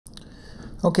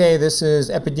Okay, this is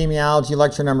epidemiology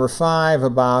lecture number 5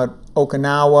 about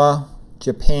Okinawa,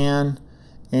 Japan,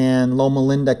 and Loma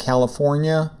Linda,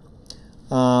 California.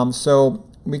 So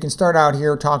we can start out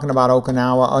here talking about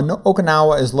Okinawa.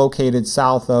 Okinawa is located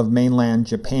south of mainland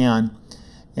Japan,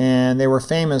 and they were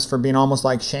famous for being almost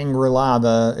like Shangri-La,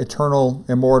 the eternal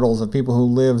immortals of people who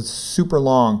lived super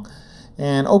long.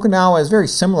 And Okinawa is very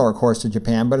similar, of course, to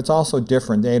Japan, but it's also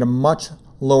different. They ate a much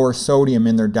lower sodium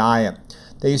in their diet.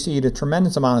 They used to eat a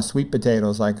tremendous amount of sweet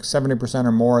potatoes, like 70%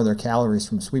 or more of their calories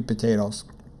from sweet potatoes.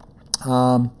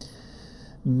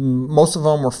 Most of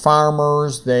them were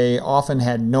farmers. They often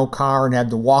had no car and had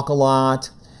to walk a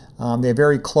lot. They had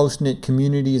very close-knit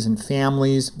communities and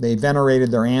families. They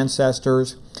venerated their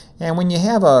ancestors. And when you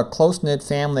have a close-knit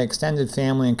family, extended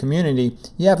family and community,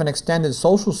 you have an extended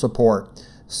social support.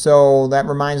 So that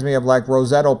reminds me of like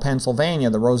Roseto,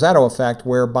 Pennsylvania, the Roseto effect,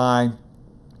 whereby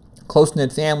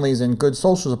close-knit families and good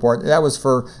social support. That was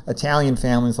for Italian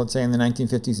families, let's say in the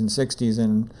 1950s and 60s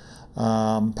in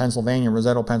Pennsylvania,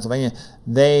 Roseto, Pennsylvania.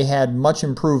 They had much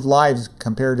improved lives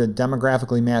compared to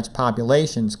demographically matched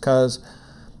populations because,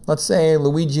 let's say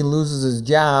Luigi loses his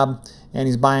job and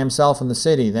he's by himself in the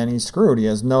city, then he's screwed. He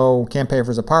can't pay for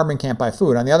his apartment, can't buy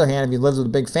food. On the other hand, if he lives with a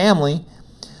big family,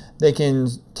 they can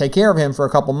take care of him for a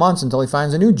couple months until he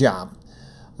finds a new job.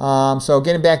 So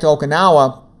getting back to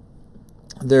Okinawa,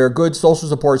 their good social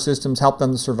support systems helped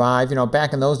them to survive. You know,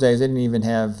 back in those days, they didn't even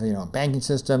have, a banking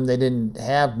system. They didn't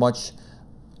have much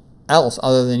else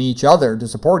other than each other to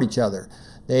support each other.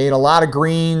 They ate a lot of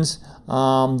greens.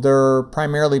 They're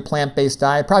primarily plant-based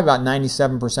diet, probably about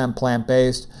 97%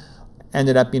 plant-based.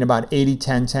 Ended up being about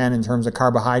 80-10-10 in terms of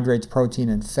carbohydrates, protein,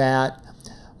 and fat.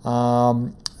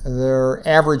 Their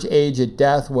average age at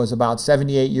death was about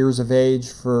 78 years of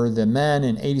age for the men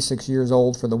and 86 years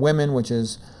old for the women, which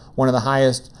is one of the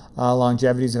highest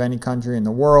longevities of any country in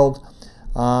the world.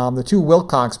 The two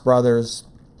Wilcox brothers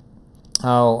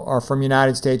are from the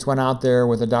United States, went out there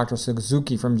with a Dr.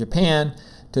 Suzuki from Japan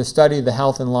to study the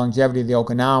health and longevity of the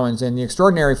Okinawans. And the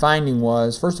extraordinary finding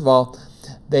was, first of all,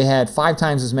 they had 5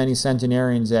 times as many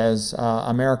centenarians as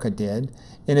America did.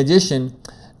 In addition,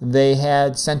 they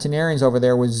had centenarians over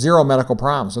there with 0 medical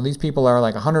problems. So these people are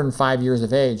like 105 years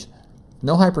of age,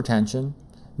 no hypertension,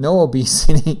 no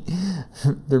obesity.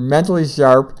 They're mentally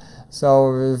sharp,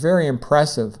 so they're very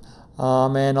impressive.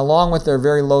 And along with their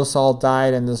very low salt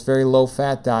diet and this very low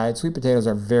fat diet, sweet potatoes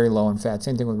are very low in fat,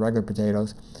 same thing with regular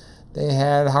potatoes. They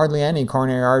had hardly any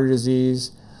coronary artery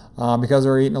disease because they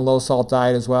were eating a low salt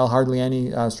diet as well, hardly any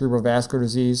cerebrovascular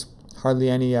disease, hardly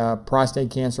any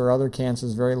prostate cancer or other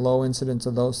cancers, very low incidence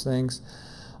of those things.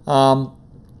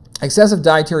 Excessive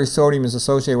dietary sodium is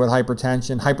associated with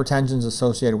hypertension. Hypertension is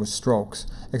associated with strokes.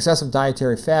 Excessive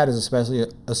dietary fat is especially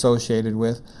associated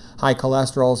with high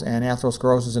cholesterols and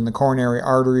atherosclerosis in the coronary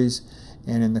arteries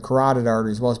and in the carotid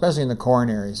arteries, well, especially in the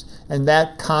coronaries. And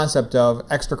that concept of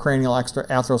extracranial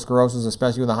atherosclerosis,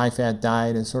 especially with a high-fat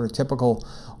diet, is sort of typical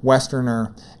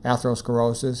Westerner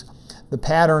atherosclerosis. The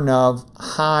pattern of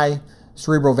high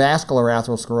cerebrovascular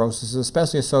atherosclerosis is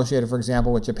especially associated, for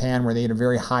example, with Japan, where they eat a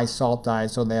very high salt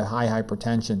diet, so they have high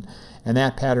hypertension. And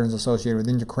that pattern is associated with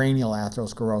intracranial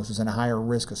atherosclerosis and a higher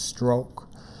risk of stroke.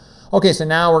 Okay, so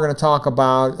now we're going to talk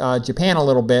about Japan a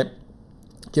little bit.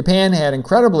 Japan had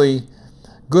incredibly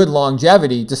good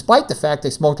longevity, despite the fact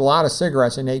they smoked a lot of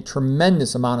cigarettes and ate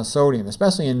tremendous amount of sodium,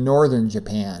 especially in northern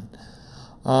Japan.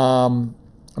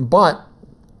 But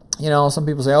some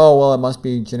people say, oh, well, it must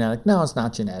be genetic. No, it's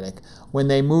not genetic. When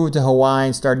they moved to Hawaii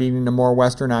and started eating a more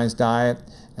westernized diet,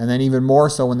 and then even more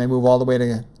so when they move all the way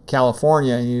to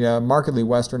California and eat a markedly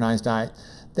westernized diet,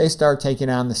 they start taking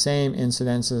on the same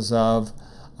incidences of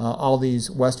all these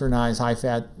westernized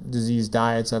high-fat disease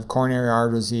diets of coronary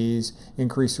artery disease,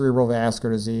 increased cerebral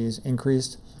vascular disease,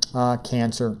 increased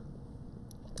cancer.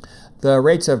 The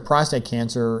rates of prostate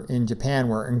cancer in Japan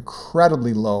were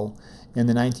incredibly low in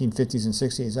the 1950s and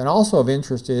 60s. And also of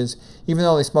interest is, even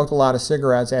though they smoked a lot of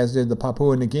cigarettes, as did the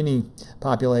Papua New Guinea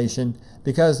population,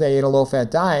 because they ate a low-fat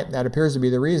diet, that appears to be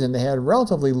the reason they had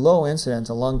relatively low incidence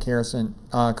of lung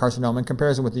carcinoma in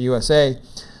comparison with the USA.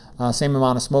 Same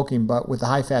amount of smoking, but with the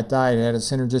high-fat diet, it had a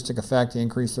synergistic effect to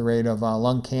increase the rate of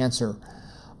lung cancer.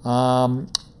 In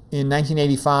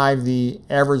 1985, the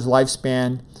average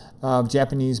lifespan of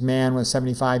Japanese man was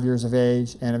 75 years of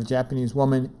age, and of Japanese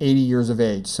woman, 80 years of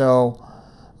age. So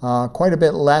quite a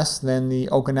bit less than the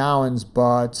Okinawans,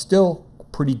 but still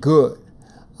pretty good.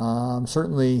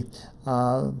 Certainly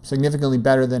significantly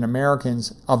better than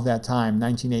Americans of that time,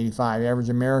 1985. Average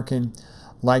American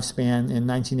lifespan in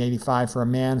 1985 for a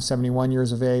man, 71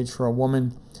 years of age. For a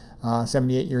woman,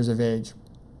 78 years of age.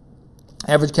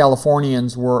 Average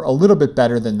Californians were a little bit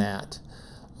better than that.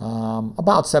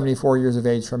 About 74 years of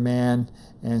age for a man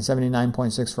and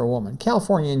 79.6 for a woman.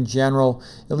 California in general,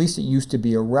 at least it used to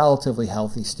be a relatively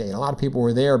healthy state. A lot of people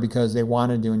were there because they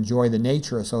wanted to enjoy the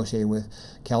nature associated with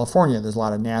California. There's a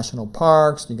lot of national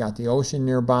parks, you got the ocean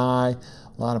nearby,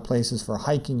 a lot of places for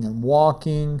hiking and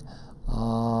walking.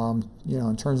 You know,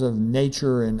 in terms of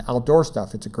nature and outdoor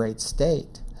stuff, it's a great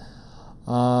state.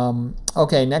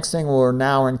 Okay, next thing, we're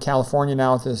now in California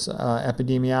now with this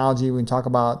epidemiology. We can talk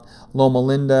about Loma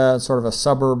Linda, sort of a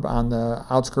suburb on the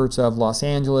outskirts of Los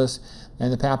Angeles,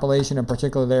 and the population in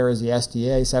particular there is the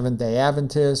SDA, Seventh-day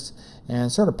Adventist, and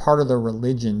it's sort of part of their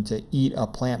religion to eat a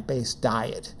plant-based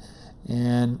diet.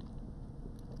 And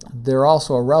they're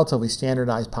also a relatively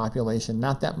standardized population,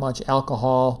 not that much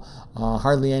alcohol,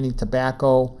 hardly any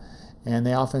tobacco. And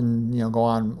they often, you know, go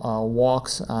on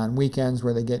walks on weekends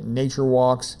where they get nature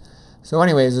walks. So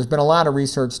anyways, there's been a lot of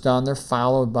research done. They're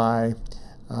followed by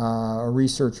a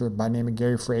researcher by the name of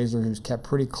Gary Fraser, who's kept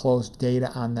pretty close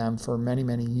data on them for many,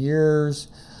 many years.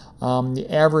 The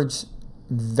average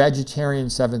vegetarian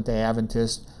Seventh-day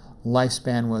Adventist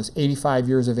lifespan was 85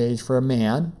 years of age for a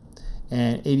man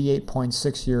and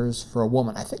 88.6 years for a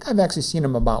woman. I think I've actually seen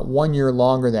them about 1 year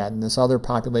longer than that in this other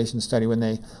population study when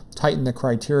they tightened the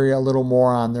criteria a little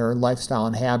more on their lifestyle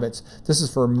and habits. This is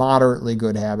for moderately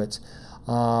good habits.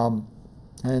 And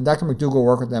Dr. McDougall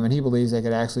worked with them, and he believes they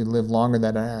could actually live longer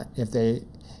than that if they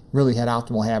really had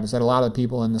optimal habits. That a lot of the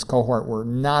people in this cohort were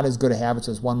not as good at habits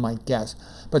as one might guess.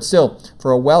 But still,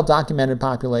 for a well-documented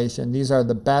population, these are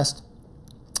the best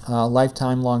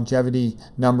lifetime longevity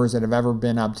numbers that have ever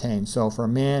been obtained. So for a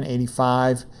man,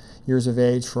 85 years of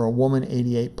age. For a woman,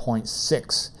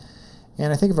 88.6.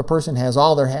 And I think if a person has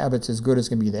all their habits as good as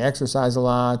can be, they exercise a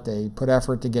lot, they put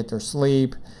effort to get their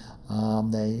sleep,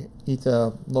 they eat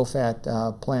the low-fat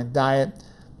plant diet,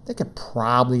 they could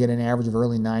probably get an average of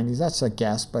early 90s. That's a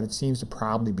guess, but it seems to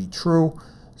probably be true.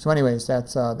 So anyways,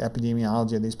 that's the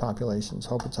epidemiology of these populations.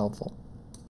 Hope it's helpful.